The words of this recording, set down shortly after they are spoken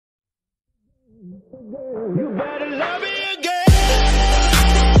You better love me again.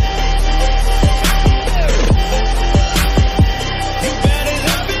 You better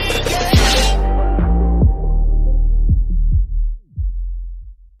love me again.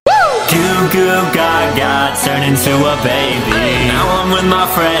 Goo goo gaga, turn into a baby. Now I'm with my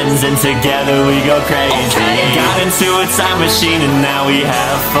friends and together we go crazy. Got into a time machine and now we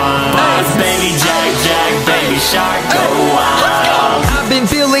have fun. Baby Jack Jack, baby shark, go wild. I've been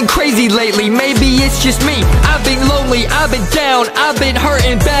feeling crazy lately, maybe it's just me. I've been lonely, I've been down, I've been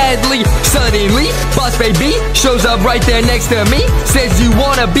hurting badly. Suddenly, Boss Baby shows up right there next to me. Says you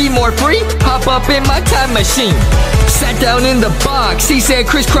wanna be more free? Hop up in my time machine. Sat down in the box, he said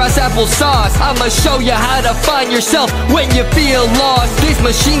crisscross applesauce. I'ma show you how to find yourself when you feel lost. This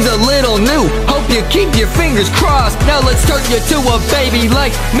machine's a little new, hope you keep your fingers crossed. Now let's turn you to a baby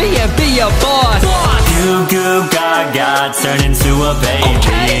like me and be a boss. Goo goo gaga, turn into a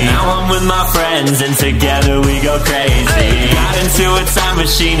baby. Now I'm with my friends and together we go crazy. Got into a time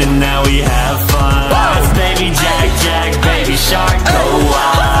machine and now we have fun. It's baby Jack Jack, baby shark, go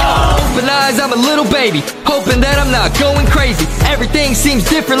wild. Open eyes, I'm a little baby, hoping that I'm not going crazy. Everything seems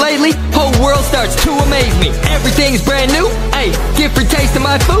different lately, whole world starts to amaze me. Everything's brand new, ayy, different taste of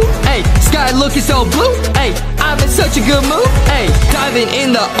my food, ayy. Sky looking so blue, ayy, I'm in such a good mood, ayy. Diving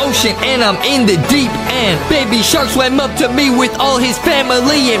in the ocean and I'm in the deep end. Baby shark swam up to me with all his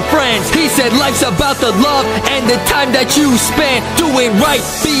family and friends. He said life's about the love and the time that you spend doing right,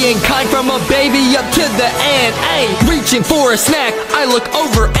 being kind from a baby up to the end, ayy. Reaching for a snack, I look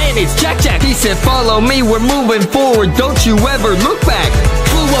over and it's Jack Jack. He said follow me, we're moving forward, don't you ever look back.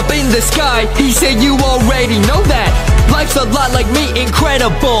 Flew up in the sky, he said you already know that. Life's a lot like me,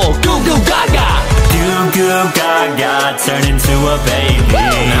 incredible. Goo goo gaga. Goo goo gaga, turn into a baby.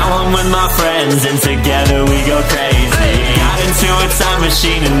 Now I'm with my friends and together we go crazy. Got into a time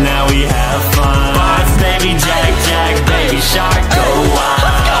machine and now we have fun. It's baby Jack Jack, baby shark, go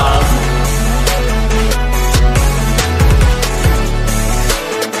wild.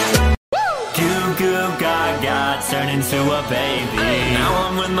 Goo goo gaga, turn into a baby. Now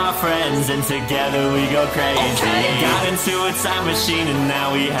I'm with my friends and together we go crazy. Got into a time machine and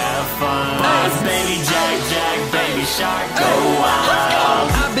now we have fun. It's baby Jack Jack, baby shark, go wild.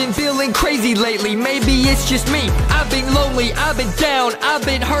 I've been feeling crazy lately, maybe it's just me. I've been lonely, I've been down, I've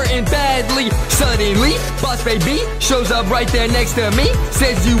been hurting badly. Suddenly, Boss Baby shows up right there next to me.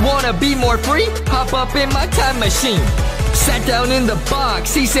 Says you wanna be more free? Hop up in my time machine. Sat down in the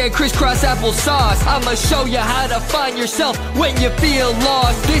box, he said crisscross applesauce. I'ma show you how to find yourself when you feel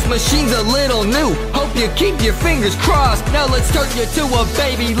lost. This machine's a little new, hope you keep your fingers crossed. Now let's turn you to a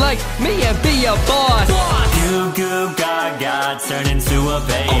baby like me and be a boss. Goo goo gaga, turn into a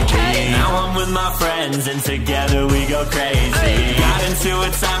baby. Now I'm with my friends and together we go crazy. Got into a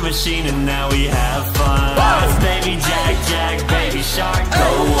time machine and now we have fun. It's baby Jack Jack, baby shark,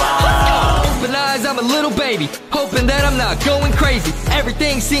 go wild. Open eyes, I'm a little baby, hoping that I'm not going crazy.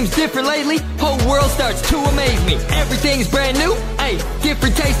 Everything seems different lately, whole world starts to amaze me. Everything's brand new, ayy,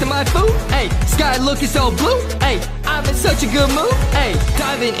 different taste of my food, ayy. Sky looking so blue, ayy, I'm in such a good mood, ayy.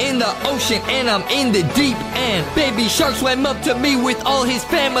 Diving in the ocean and I'm in the deep end. Baby shark swam up to me with all his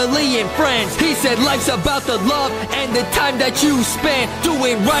family and friends. He said life's about the love and the time that you spend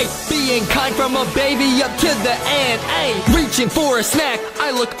doing right, being kind from a baby up to the end, ayy. Reaching for a snack,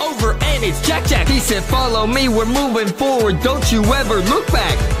 I look over and it's Jack Jack. He said follow me, we're moving forward, don't you ever look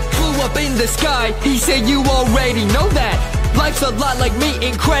back. Flew up in the sky, he said you already know that. Life's a lot like me,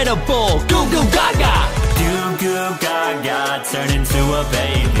 incredible. Goo goo gaga. Goo goo gaga, turn into a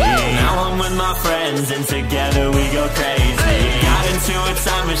baby. Now I'm with my friends and together we go crazy. Got into a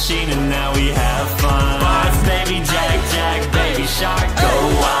time machine and now we have fun. It's baby Jack Jack, baby shark, go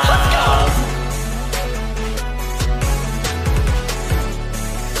wild.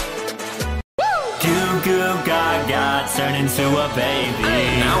 Goo goo gaga, turn into a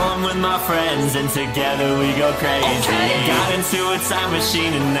baby. Now I'm with my friends and together we go crazy. Got into a time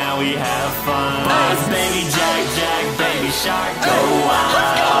machine and now we have fun. It's baby Jack Jack, baby shark, go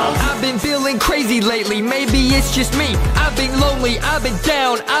wild. I've been feeling crazy lately, maybe it's just me. I've been lonely, I've been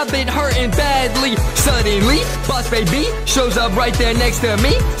down, I've been hurting badly. Suddenly, Boss Baby shows up right there next to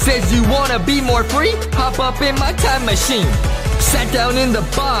me. Says you wanna be more free? Hop up in my time machine. Sat down in the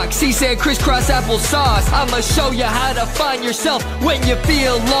box, he said crisscross applesauce. I'ma show you how to find yourself when you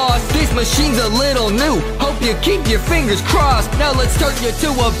feel lost. This machine's a little new, hope you keep your fingers crossed. Now let's turn you to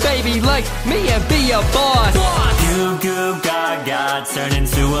a baby like me and be a boss. Goo goo gaga, turn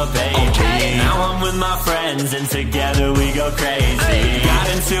into a baby. Now I'm with my friends and together we go crazy. Got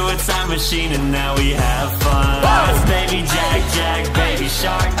into a time machine and now we have fun. It's baby Jack Jack, baby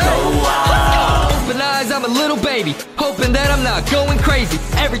shark, go wild. I'm a little baby, hoping that I'm not going crazy.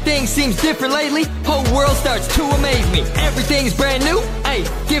 Everything seems different lately, whole world starts to amaze me. Everything's brand new, ayy,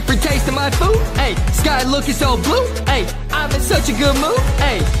 different taste of my food, ayy, sky looking so blue, ayy, I'm in such a good mood,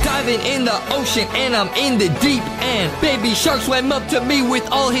 ayy, diving in the ocean and I'm in the deep end. Baby shark swam up to me with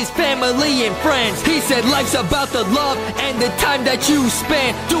all his family and friends. He said life's about the love and the time that you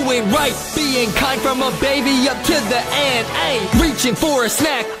spend doing right, being kind from a baby up to the end, ayy, reaching for a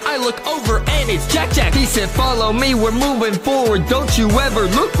snack, I look over and it's Jack Jack. He said follow me, we're moving forward, don't you ever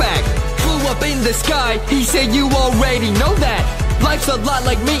look back. Flew up in the sky, he said you already know that. Life's a lot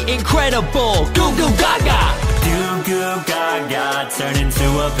like me, incredible, goo goo gaga. Goo goo gaga, turn into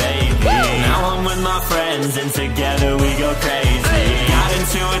a baby. Now I'm with my friends and together we go crazy. Got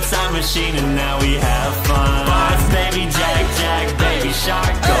into a time machine and now we have fun. It's baby Jack Jack, baby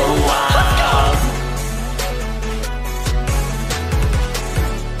shark, go wild.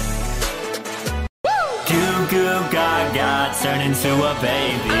 Goo goo gaga, turn into a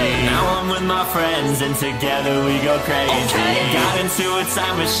baby. Now I'm with my friends and together we go crazy. Got into a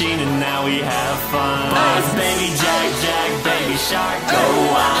time machine and now we have fun. It's baby Jack Jack, baby shark, go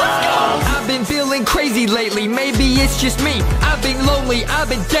wild. I've been feeling crazy lately, maybe it's just me. I've been lonely, I've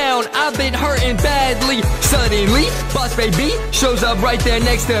been down, I've been hurting badly. Suddenly, boss baby shows up right there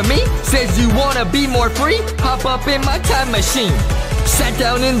next to me. Says you wanna be more free? Hop up in my time machine. Sat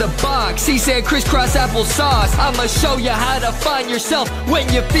down in the box, he said crisscross applesauce. I'ma show you how to find yourself when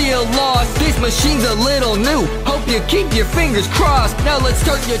you feel lost. This machine's a little new, hope you keep your fingers crossed. Now let's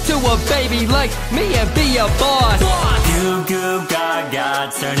turn you to a baby like me and be a boss. Goo goo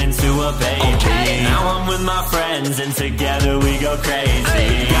gaga, turn into a baby. Now I'm with my friends and together we go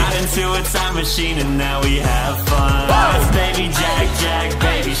crazy. Got into a time machine and now we have fun. It's baby Jack Jack,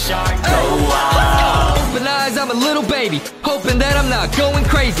 baby shark, go wild. Open eyes, I'm a little baby, hoping that I'm not going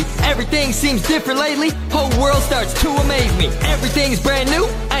crazy. Everything seems different lately, whole world starts to amaze me. Everything's brand new,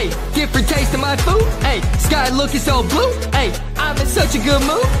 ayy, different taste of my food, ayy, sky looking so blue, ayy, I'm in such a good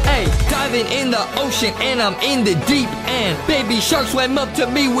mood, ayy, diving in the ocean and I'm in the deep end. Baby shark swam up to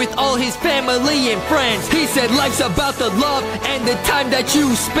me with all his family and friends. He said life's about the love and the time that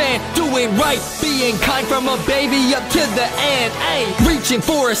you spend doing right, being kind from a baby up to the end, ayy, reaching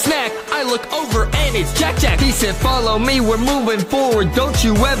for a snack, I look over and it's Jack Jack. He said follow me, we're moving forward, don't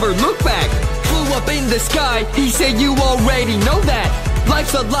you ever look back. Flew up in the sky, he said you already know that.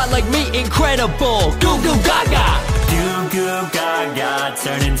 Life's a lot like me, incredible, goo goo gaga. Goo goo gaga,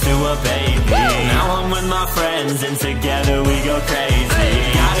 turn into a baby. Now I'm with my friends and together we go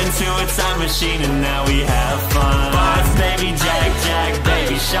crazy. Got into a time machine and now we have fun. It's baby Jack Jack,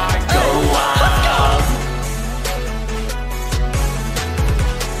 baby shark, go wild.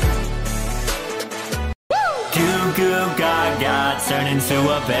 Goo goo gaga, turn into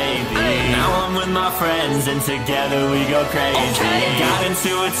a baby. Now I'm with my friends and together we go crazy. Got into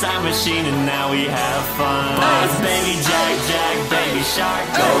a time machine and now we have fun. It's baby Jack Jack, baby shark,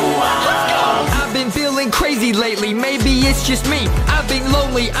 go wild. I've been feeling crazy lately, maybe it's just me. I've been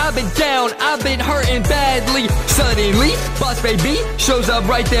lonely, I've been down, I've been hurting badly. Suddenly, boss baby shows up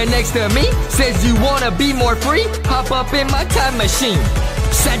right there next to me. Says you wanna be more free? Hop up in my time machine.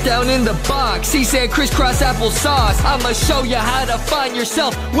 Sat down in the box, he said crisscross applesauce. I'ma show you how to find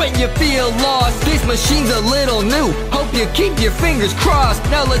yourself when you feel lost. This machine's a little new, hope you keep your fingers crossed.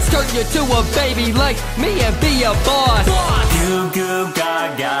 Now let's turn you to a baby like me and be a boss. Goo goo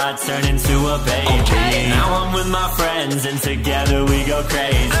gaga, turn into a baby. Now I'm with my friends and together we go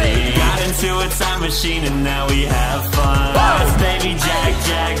crazy. Got into a time machine and now we have fun. It's baby Jack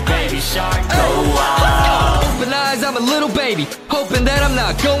Jack, baby shark, go wild. Open eyes, I'm a little baby, hoping that I'm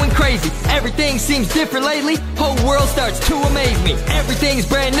not going crazy. Everything seems different lately, whole world starts to amaze me. Everything's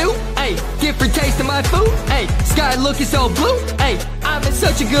brand new, ayy, different taste of my food, ayy, sky looking so blue, ayy, I'm in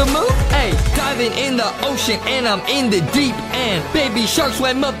such a good mood, ayy, diving in the ocean and I'm in the deep end. Baby shark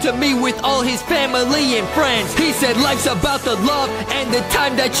swam up to me with all his family and friends. He said life's about the love and the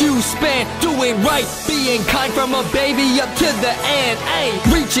time that you spend doing right, being kind from a baby up to the end,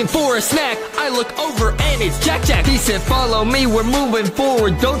 ayy, reaching for a snack, I look over and it's Jack Jack. He said follow me, we're moving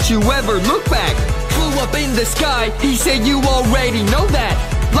forward, don't you ever look back. Flew up in the sky, he said you already know that.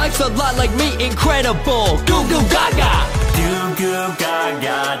 Life's a lot like me, incredible, goo goo gaga. Goo goo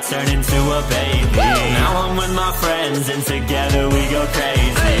gaga, turn into a baby. Now I'm with my friends and together we go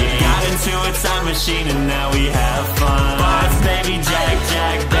crazy. Got into a time machine and now we have fun. It's baby Jack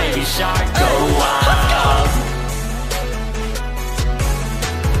Jack, baby shark, go wild.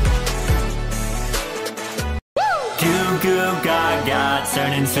 Goo goo gaga,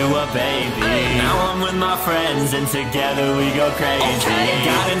 turned into a baby. Now I'm with my friends and together we go crazy.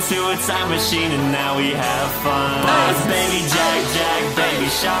 Got into a time machine and now we have fun. It's baby Jack, Jack, baby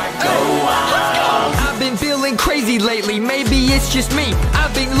shark, go wild. I've been feeling crazy lately, maybe it's just me.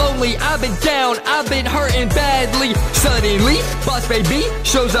 I've been lonely, I've been down, I've been hurting badly. Suddenly, Boss Baby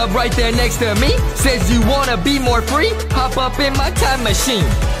shows up right there next to me. Says you wanna be more free? Hop up in my time machine.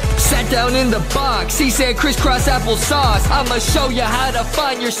 Sat down in the box, he said crisscross applesauce. I'ma show you how to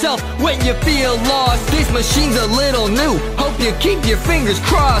find yourself when you feel lost. This machine's a little new, hope you keep your fingers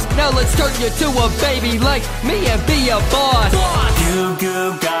crossed. Now let's turn you to a baby like me and be a boss. Goo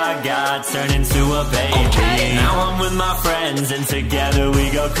goo gaga, turn into a baby. Now I'm with my friends and together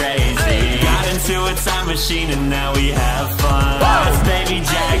we go crazy. Got into a time machine and now we have fun. It's baby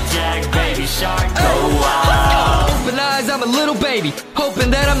Jack, Jack, baby shark, go wild. Open eyes, I'm a little baby,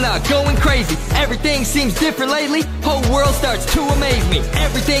 hoping that I'm not going crazy. Everything seems different lately, whole world starts to amaze me.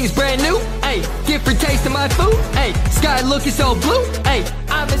 Everything's brand new, ayy, different taste of my food, ayy, sky looking so blue, ayy,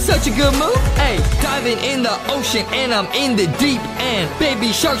 I'm in such a good mood, ayy, diving in the ocean and I'm in the deep end.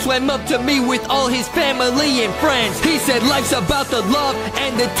 Baby shark swam up to me with all his family and friends. He said life's about the love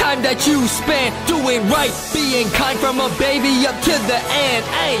and the time that you spend doing right, being kind from a baby up to the end,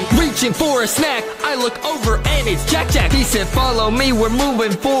 ayy, reaching for a snack, I look over and it's Jack Jack. He said follow me, we're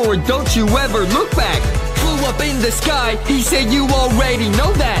moving forward, don't you ever look back. Flew up in the sky, he said you already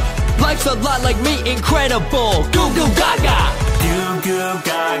know that. Life's a lot like me, incredible, goo goo gaga. Goo goo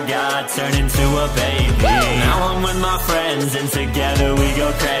gaga, turn into a baby. Now I'm with my friends and together we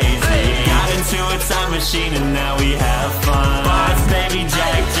go crazy. Got into a time machine and now we have fun. It's baby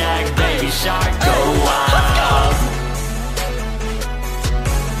Jack, Jack, baby shark, go wild.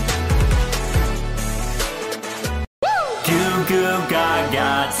 Goo goo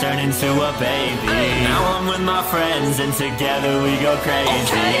gaga, turn into a baby. Now I'm with my friends and together we go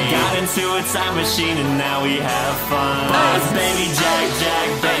crazy. Got into a time machine and now we have fun. It's baby Jack,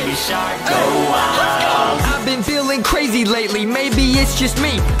 Jack, baby shark, go wild. I've been feeling crazy lately, maybe it's just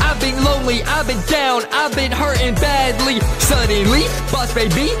me. I've been lonely, I've been down, I've been hurting badly. Suddenly, Boss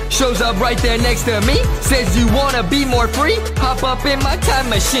Baby shows up right there next to me. Says you wanna be more free? Hop up in my time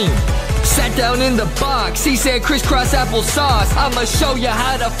machine. Sat down in the box, he said crisscross applesauce. I'ma show you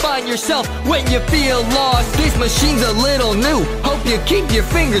how to find yourself when you feel lost. This machine's a little new, hope you keep your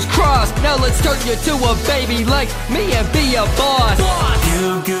fingers crossed. Now let's turn you to a baby like me and be a boss.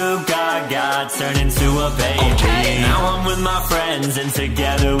 Goo goo gaga, turn into a baby. Now I'm with my friends and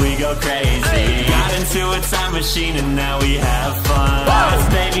together we go crazy. Got into a time machine and now we have fun. It's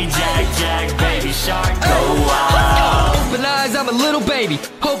baby Jack, Jack, baby shark, go wild. Open eyes, I'm a little baby,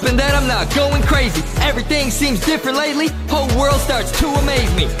 hoping that I'm not going crazy. Everything seems different lately, whole world starts to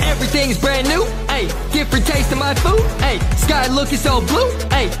amaze me. Everything's brand new, ayy, different taste of my food, ayy, sky looking so blue,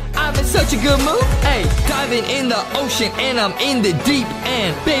 ayy, I'm in such a good mood, ayy, diving in the ocean and I'm in the deep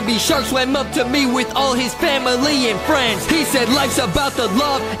end. Baby shark swam up to me with all his family and friends. He said life's about the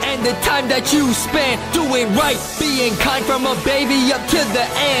love and the time that you spend doing right, being kind from a baby up to the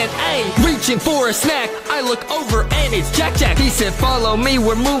end, ayy, reaching for a snack, I look over and it's Jack Jack. He said follow me,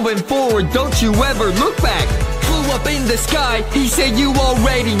 we're moving forward, don't you ever look back. Flew up in the sky, he said you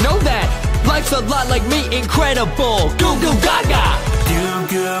already know that. Life's a lot like me, incredible, goo goo gaga. Goo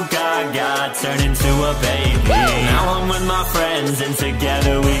goo gaga, turn into a baby. Now I'm with my friends and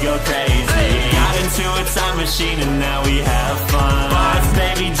together we go crazy. Got into a time machine and now we have fun. It's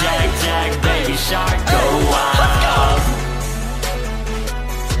baby Jack, Jack, baby shark, go wild.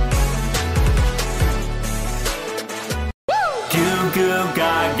 Goo goo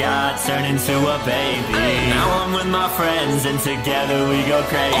gaga, turn into a baby. Now I'm with my friends and together we go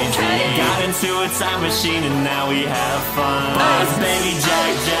crazy. Got into a time machine and now we have fun. It's baby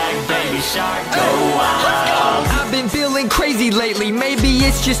Jack, Jack, baby shark, go wild. I've been feeling crazy lately, maybe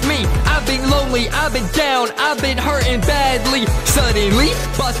it's just me. I've been lonely, I've been down, I've been hurting badly. Suddenly,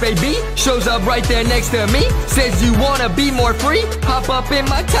 Boss Baby shows up right there next to me. Says you wanna be more free? Hop up in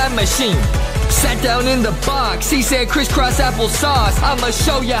my time machine. Sat down in the box, he said crisscross applesauce. I'ma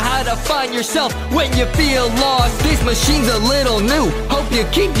show you how to find yourself when you feel lost. This machine's a little new, hope you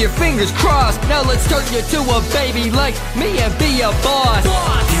keep your fingers crossed. Now let's turn you to a baby like me and be a boss.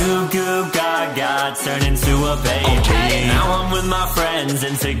 Goo goo gaga, turn into a baby. Now I'm with my friends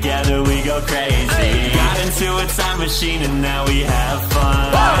and together we go crazy. Got into a time machine and now we have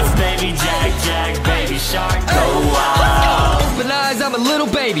fun. It's baby Jack, Jack, baby shark, go wild. Open eyes, I'm a little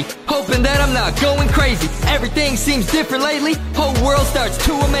baby, hoping that I'm not going crazy. Everything seems different lately, whole world starts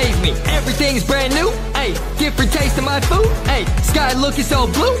to amaze me. Everything's brand new, ayy, Ayy, different taste of my food. Ayy, sky looking so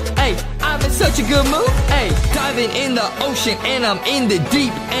blue. Ayy, I'm in such a good mood. Ayy, diving in the ocean and I'm in the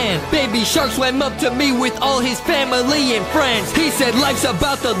deep end. Baby shark swam up to me with all his family and friends. He said life's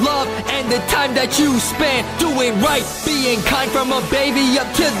about the love and the time that you spend doing right, being kind from a baby up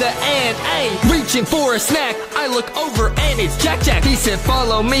to the end. Ayy, reaching for a snack, I look over and it's Jack Jack. He said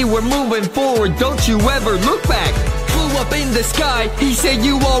follow me, we're moving forward, don't you ever look back. Flew up in the sky, he said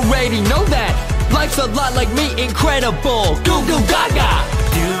you already know that. Life's a lot like me, incredible. Goo goo gaga.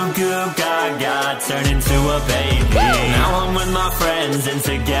 Goo goo gaga, turn into a baby. Now I'm with my friends and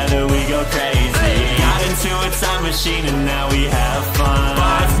together we go crazy. Got into a time machine and now we have fun.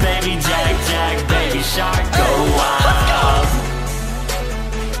 It's baby Jack Jack, baby shark, go wild.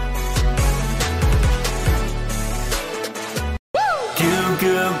 Goo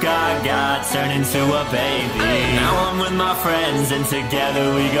goo gaga, turn into a baby. Now I'm with my friends and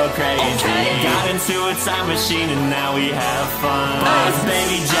together we go crazy. Got into a time machine and now we have fun. It's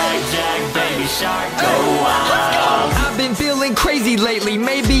baby Jack Jack, baby shark, go wild. I've been feeling crazy lately,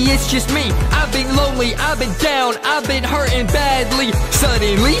 maybe it's just me. I've been lonely, I've been down, I've been hurting badly.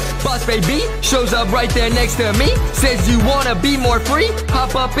 Suddenly, Boss Baby shows up right there next to me. Says you wanna be more free?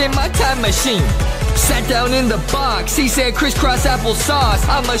 Hop up in my time machine. Sat down in the box, he said crisscross applesauce.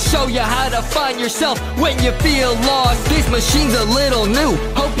 I'ma show you how to find yourself when you feel lost. This machine's a little new,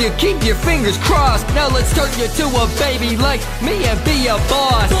 hope you keep your fingers crossed. Now let's turn you to a baby like me and be a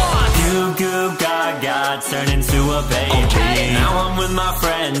boss. Goo goo gaga, turn into a baby. Now I'm with my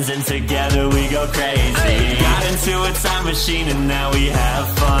friends and together we go crazy. Got into a time machine and now we have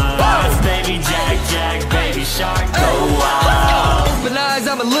fun. It's baby Jack Jack, baby shark, go wild. Open eyes,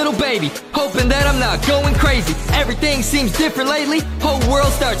 I'm a little baby, hoping that I'm not going crazy. Everything seems different lately, whole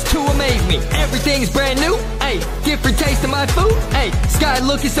world starts to amaze me. Everything's brand new, ayy, different taste of my food. Ayy, sky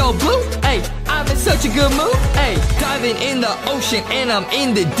looking so blue. Ayy, I'm in such a good mood. Ayy, diving in the ocean and I'm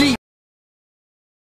in the deep